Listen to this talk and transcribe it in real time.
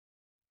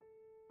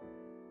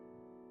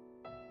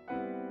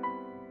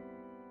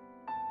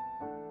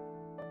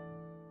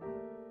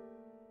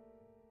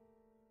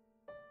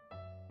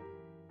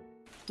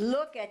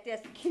Look at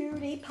this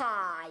cutie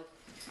pie.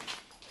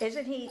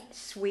 Isn't he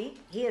sweet?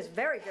 He is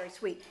very, very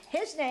sweet.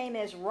 His name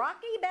is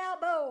Rocky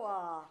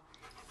Balboa.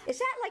 Is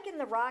that like in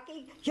the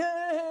Rocky?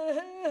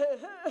 Yeah.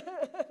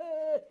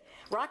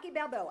 Rocky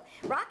Balboa.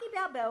 Rocky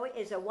Balboa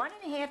is a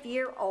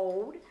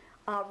 1.5-year-old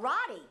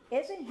Roddy.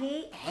 Isn't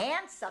he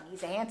handsome?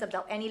 He's a handsome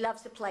dog, and he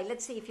loves to play.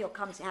 Let's see if he'll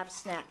come have a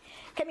snack.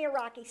 Come here,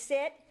 Rocky.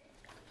 Sit.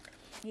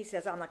 He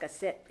says, I'm not going to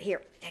sit.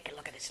 Here, take a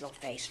look at his little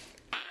face.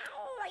 Oh,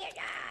 there you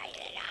go.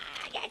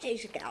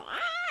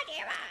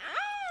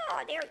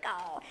 Oh, there you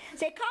go.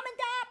 Say, come and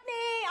adopt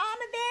me. I'm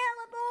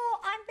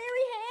available. I'm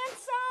very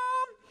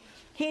handsome.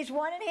 He's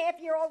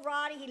 1.5-year-old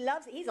Roddy. He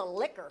loves it. He's a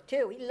licker,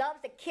 too. He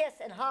loves to kiss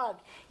and hug.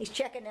 He's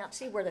checking out,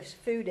 see where the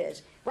food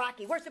is.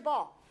 Rocky, where's the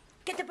ball?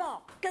 Get the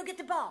ball. Go get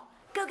the ball.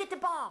 Go get the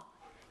ball.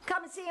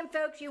 Come and see him,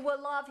 folks. You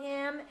will love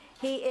him.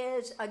 He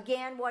is,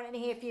 again,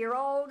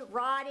 1.5-year-old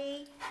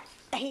Roddy.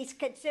 He's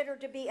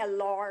considered to be a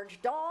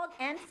large dog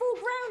and full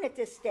grown at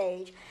this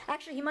stage.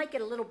 Actually, he might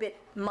get a little bit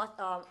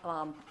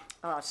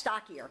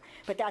stockier,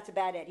 but that's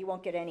about it. He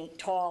won't get any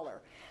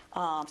taller.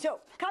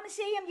 So come and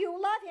see him. You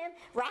will love him.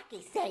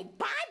 Rocky, say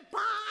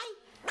bye-bye.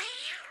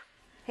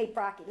 Hey,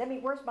 Rocky, let me.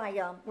 Where's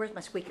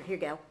my squeaker? Here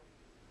you go.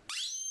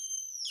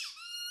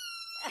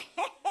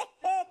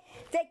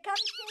 Say, come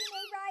see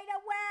me right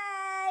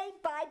away.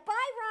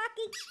 Bye-bye,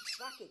 Rocky.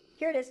 Rocky,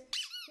 here it is.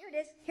 Here it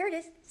is. Here it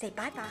is. Say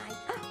bye-bye.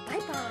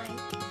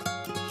 Bye-bye.